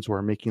politicians who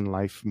are making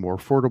life more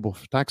affordable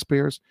for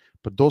taxpayers,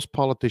 but those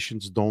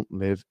politicians don't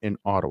live in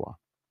Ottawa.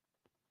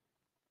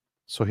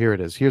 So here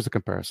it is. Here's the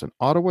comparison.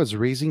 Ottawa is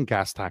raising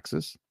gas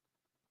taxes,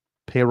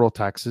 payroll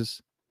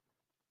taxes,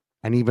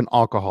 and even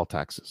alcohol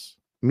taxes.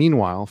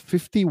 Meanwhile,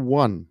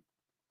 51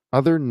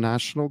 other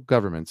national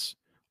governments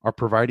are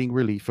providing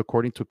relief,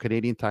 according to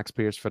Canadian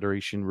Taxpayers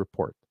Federation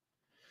report.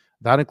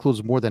 That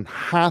includes more than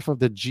half of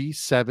the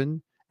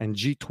G7 and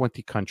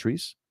G20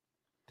 countries.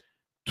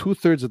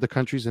 2/3 of the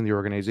countries in the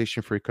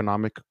Organization for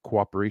Economic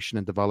Cooperation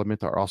and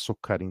Development are also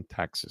cutting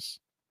taxes.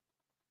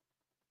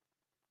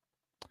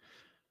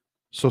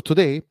 So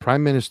today,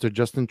 Prime Minister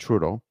Justin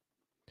Trudeau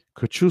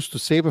could choose to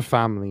save a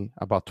family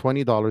about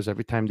 $20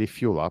 every time they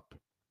fuel up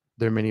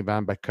their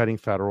minivan by cutting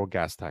federal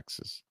gas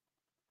taxes.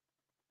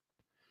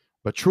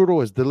 But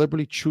Trudeau is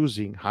deliberately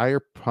choosing higher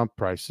pump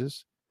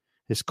prices.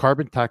 His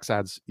carbon tax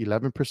adds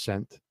 11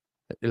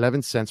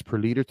 cents per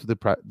liter to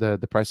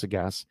the price of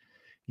gas.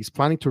 He's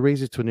planning to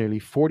raise it to nearly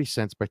 40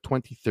 cents by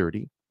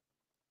 2030.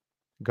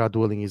 God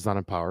willing, he's not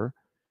in power.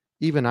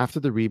 Even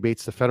after the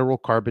rebates, the federal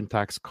carbon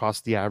tax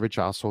cost the average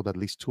household at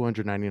least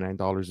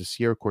 $299 this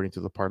year, according to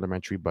the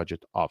Parliamentary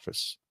Budget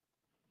Office.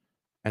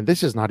 And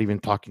this is not even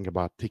talking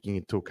about taking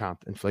into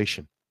account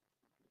inflation.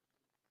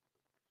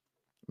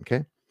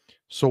 Okay?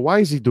 So why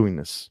is he doing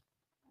this?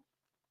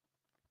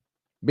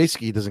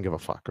 Basically, he doesn't give a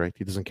fuck, right?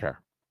 He doesn't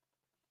care.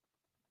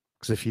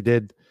 Because if he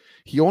did,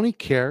 he only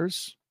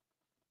cares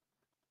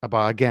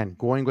about, again,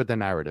 going with the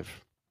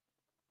narrative.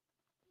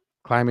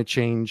 Climate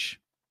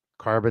change,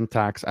 carbon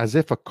tax, as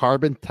if a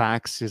carbon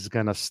tax is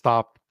going to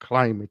stop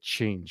climate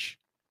change.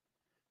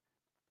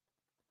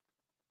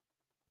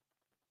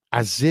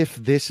 As if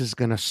this is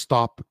going to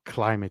stop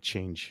climate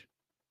change.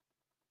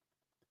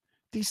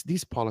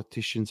 These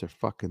politicians are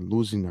fucking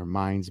losing their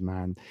minds,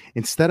 man.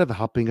 Instead of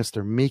helping us,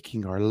 they're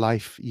making our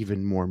life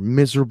even more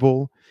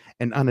miserable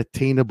and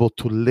unattainable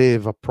to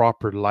live a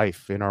proper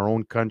life in our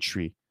own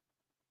country.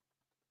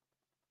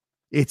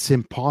 It's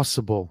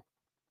impossible.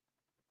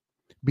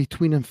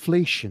 Between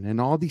inflation and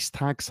all these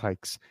tax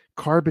hikes,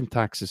 carbon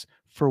taxes,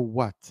 for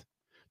what?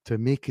 To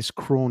make his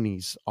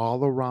cronies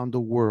all around the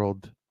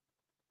world,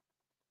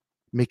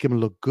 make him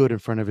look good in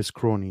front of his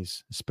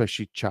cronies,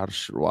 especially Charles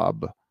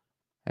Schwab.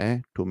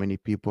 Too many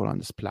people on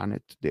this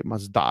planet. They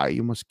must die.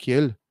 You must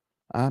kill.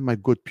 My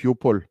good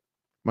pupil.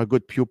 My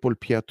good pupil,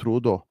 Pierre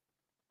Trudeau.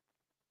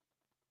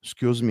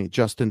 Excuse me,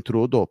 Justin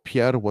Trudeau.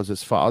 Pierre was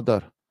his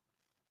father.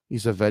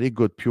 He's a very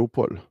good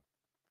pupil.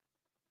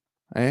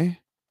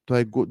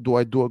 Do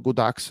I do a good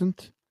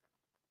accent?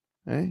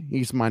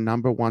 He's my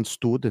number one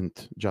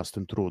student,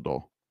 Justin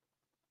Trudeau.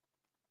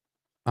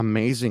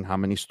 Amazing how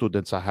many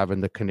students I have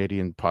in the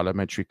Canadian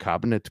Parliamentary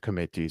Cabinet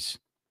committees.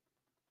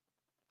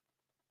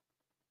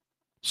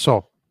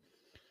 So,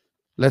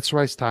 let's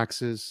raise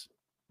taxes.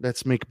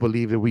 Let's make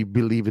believe that we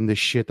believe in this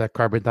shit, that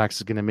carbon tax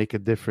is going to make a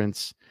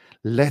difference.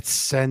 Let's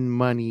send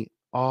money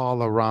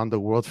all around the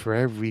world for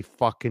every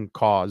fucking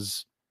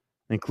cause,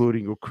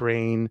 including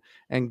Ukraine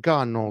and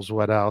God knows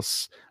what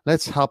else.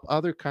 Let's help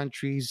other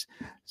countries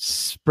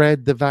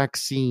spread the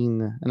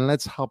vaccine, and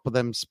let's help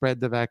them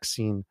spread the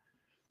vaccine.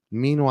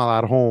 Meanwhile,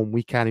 at home,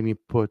 we can't even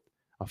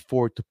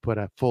afford to put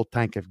a full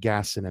tank of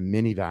gas in a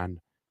minivan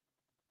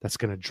that's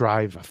going to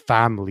drive a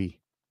family.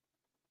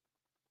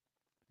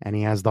 And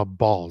he has the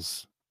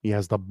balls. He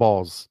has the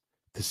balls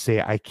to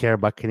say, I care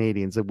about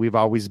Canadians. And we've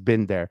always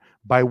been there.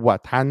 By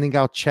what? Handing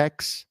out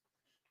checks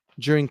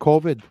during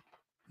COVID.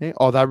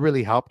 Oh, that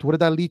really helped. What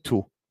did that lead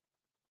to?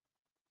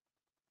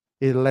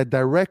 It led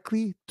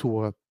directly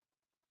to a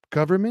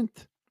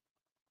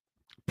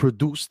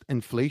government-produced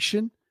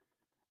inflation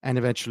and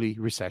eventually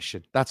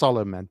recession. That's all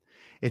it meant.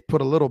 It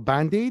put a little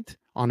Band-Aid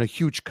on a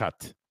huge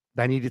cut.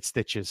 that needed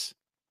stitches.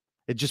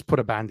 It just put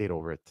a Band-Aid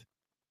over it.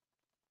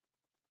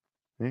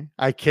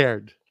 I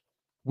cared.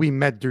 We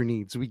met their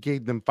needs. We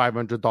gave them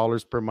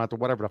 $500 per month or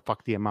whatever the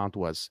fuck the amount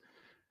was.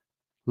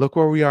 Look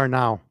where we are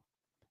now.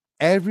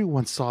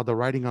 Everyone saw the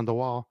writing on the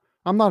wall.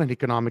 I'm not an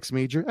economics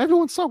major.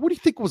 Everyone saw. What do you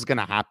think was going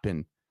to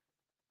happen?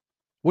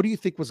 What do you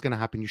think was going to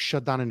happen? You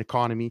shut down an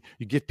economy.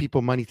 You give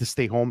people money to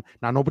stay home.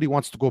 Now nobody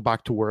wants to go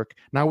back to work.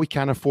 Now we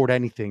can't afford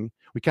anything.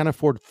 We can't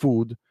afford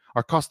food.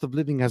 Our cost of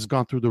living has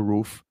gone through the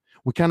roof.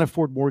 We can't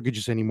afford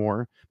mortgages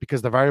anymore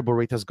because the variable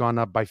rate has gone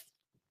up by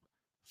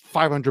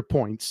 500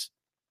 points.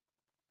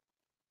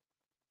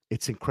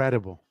 It's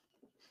incredible.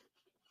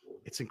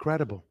 It's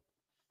incredible.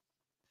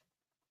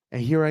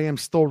 And here I am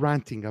still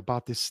ranting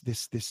about this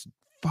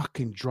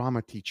fucking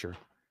drama teacher.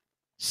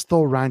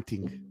 Still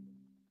ranting.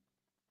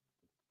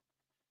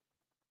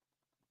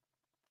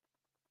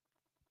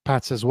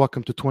 Pat says,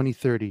 welcome to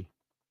 2030.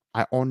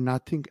 I own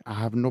nothing. I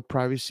have no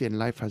privacy and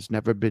life has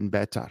never been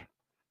better.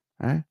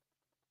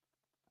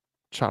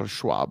 Charles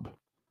Schwab.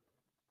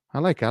 I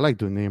like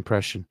doing the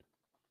impression.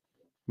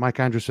 Mike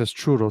Andrews says,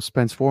 Trudeau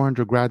spends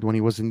 400 grand when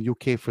he was in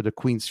UK for the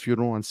Queen's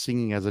funeral and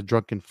singing as a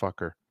drunken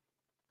fucker.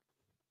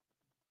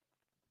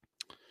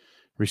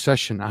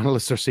 Recession.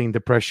 Analysts are saying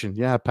depression.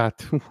 Yeah,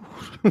 Pat.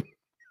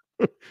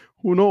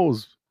 Who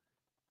knows?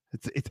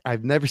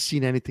 I've never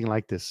seen anything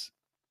like this.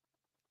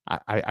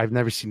 I've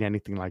never seen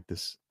anything like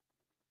this.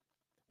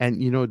 And,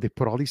 they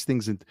put all these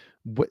things in.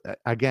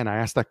 Again, I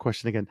asked that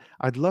question again.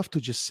 I'd love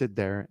to just sit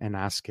there and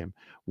ask him,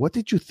 what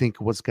did you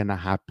think was going to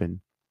happen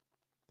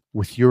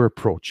with your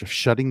approach of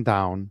shutting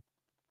down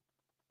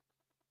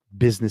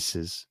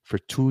businesses for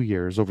 2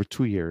 years, over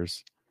 2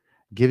 years,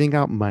 giving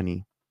out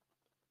money,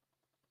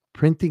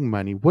 printing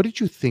money? What did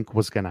you think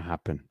was going to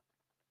happen?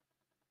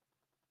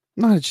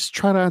 No, just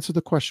try to answer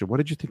the question. What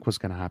did you think was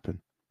going to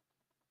happen?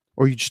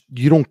 Or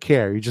you don't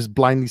care. You're just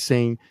blindly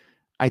saying,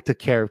 I took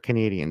care of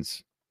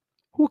Canadians.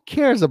 Who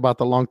cares about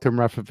the long-term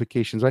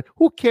ramifications, right?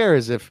 Who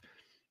cares if,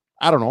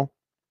 I don't know,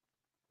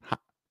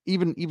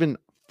 even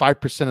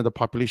 5% of the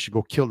population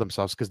go kill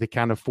themselves because they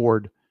can't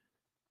afford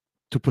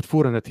to put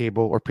food on the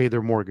table or pay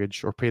their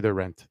mortgage or pay their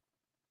rent?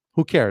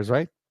 Who cares,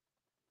 right?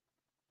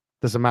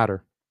 Doesn't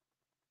matter.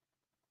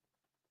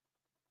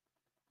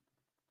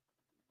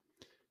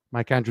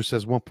 Mike Andrews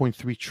says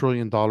 $1.3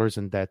 trillion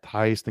in debt,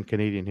 highest in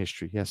Canadian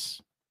history.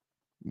 Yes,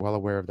 well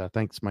aware of that.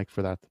 Thanks, Mike,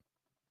 for that.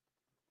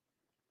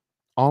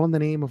 All in the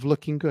name of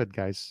looking good,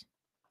 guys.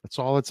 That's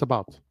all it's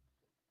about.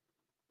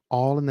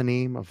 All in the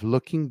name of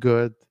looking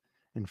good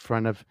in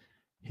front of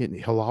him.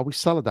 He'll always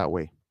sell it that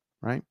way,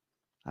 right?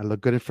 I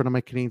look good in front of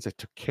my Canadians. I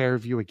took care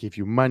of you. I gave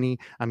you money.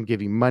 I'm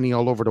giving money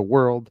all over the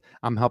world.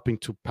 I'm helping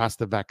to pass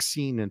the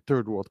vaccine in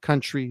third world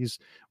countries,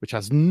 which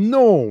has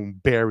no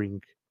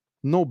bearing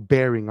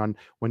on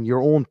when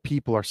your own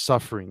people are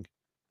suffering.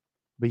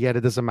 But yet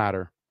it doesn't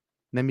matter.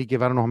 Let me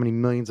give, I don't know how many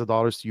millions of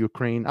dollars to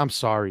Ukraine. I'm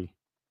sorry.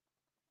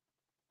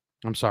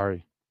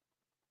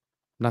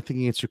 Nothing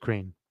against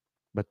Ukraine,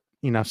 but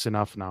enough's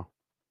enough now.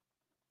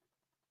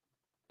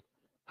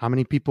 How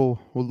many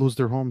people will lose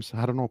their homes?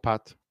 I don't know,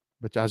 Pat.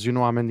 But as you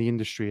know, I'm in the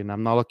industry and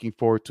I'm not looking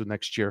forward to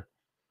next year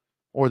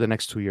or the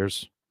next 2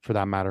 years for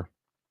that matter.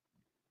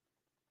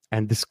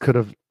 And this could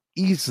have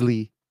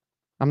easily,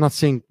 I'm not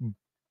saying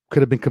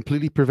could have been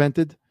completely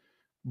prevented,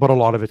 but a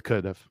lot of it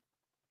could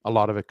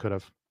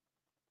have.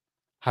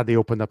 Had they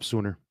opened up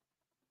sooner.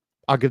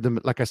 I'll give them,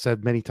 like I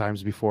said many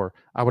times before,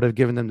 I would have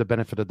given them the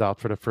benefit of the doubt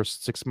for the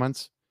first 6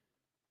 months.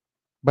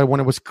 But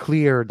when it was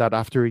clear that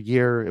after a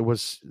year, it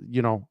was,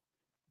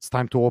 it's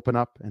time to open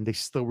up and they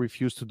still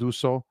refuse to do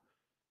so,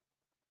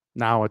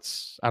 now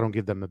I don't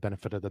give them the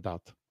benefit of the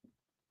doubt.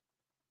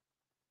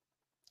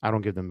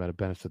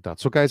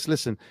 So guys,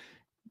 listen,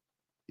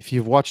 if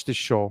you've watched this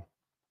show,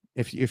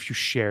 if you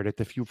shared it,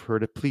 if you've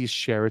heard it, please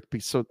share it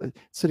so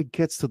it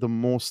gets to the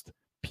most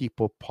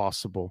people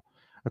possible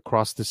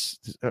across this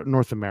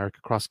North America,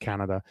 across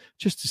Canada,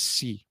 just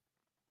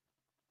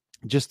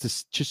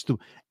to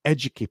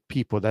educate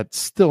people that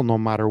still, no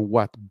matter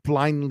what,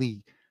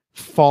 blindly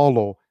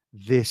follow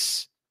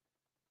this.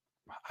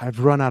 I've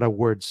run out of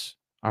words,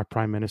 our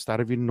Prime Minister. I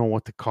don't even know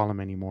what to call him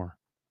anymore.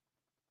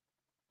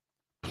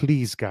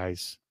 Please,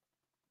 guys,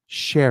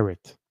 share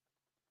it.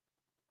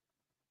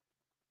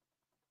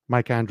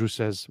 Mike Andrews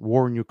says,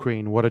 war in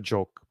Ukraine, what a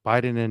joke.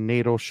 Biden and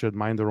NATO should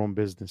mind their own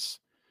business.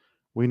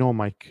 We know,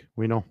 Mike.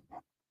 We know.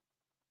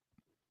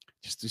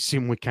 Just to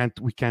seem we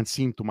can't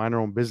seem to mind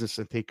our own business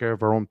and take care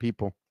of our own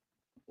people.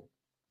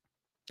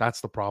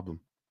 That's the problem.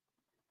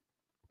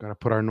 Got to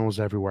put our nose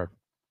everywhere.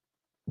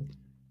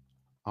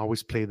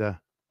 Always play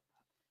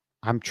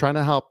I'm trying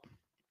to help.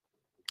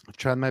 I've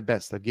tried my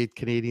best. I've gave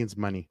Canadians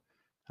money.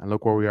 And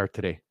look where we are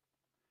today.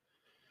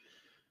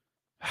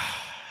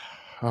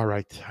 All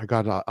right. I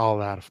got all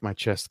that off my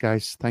chest,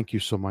 guys. Thank you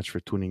so much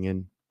for tuning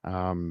in.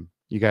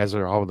 You guys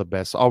are all the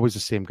best. Always the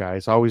same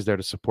guys. Always there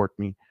to support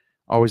me.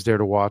 Always there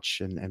to watch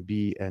and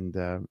be and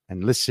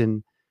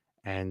listen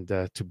and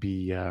to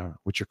be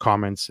with your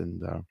comments.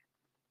 And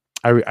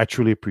I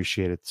truly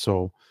appreciate it.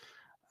 So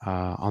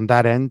on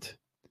that end,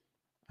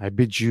 I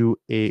bid you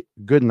a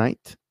good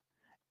night,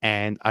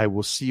 and I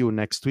will see you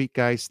next week,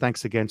 guys.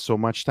 Thanks again so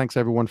much. Thanks,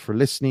 everyone, for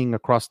listening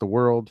across the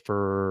world,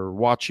 for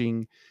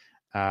watching.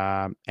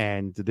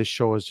 And this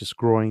show is just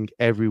growing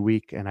every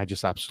week, and I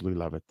just absolutely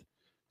love it.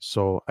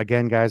 So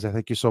again, guys, I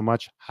thank you so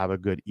much. Have a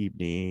good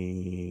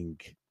evening.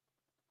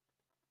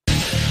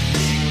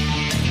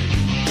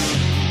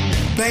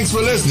 Thanks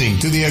for listening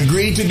to the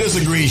Agree to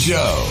Disagree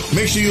show.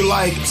 Make sure you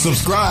like,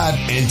 subscribe,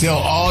 and tell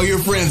all your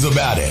friends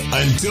about it.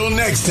 Until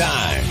next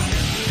time.